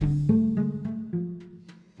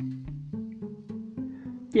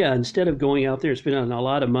Yeah, instead of going out there and spending a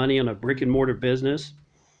lot of money on a brick and mortar business,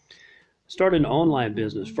 start an online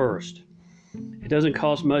business first. It doesn't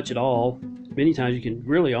cost much at all. Many times you can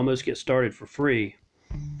really almost get started for free.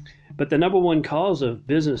 But the number one cause of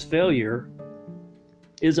business failure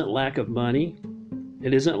isn't lack of money,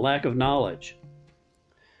 it isn't lack of knowledge.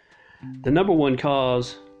 The number one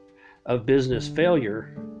cause of business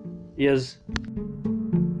failure is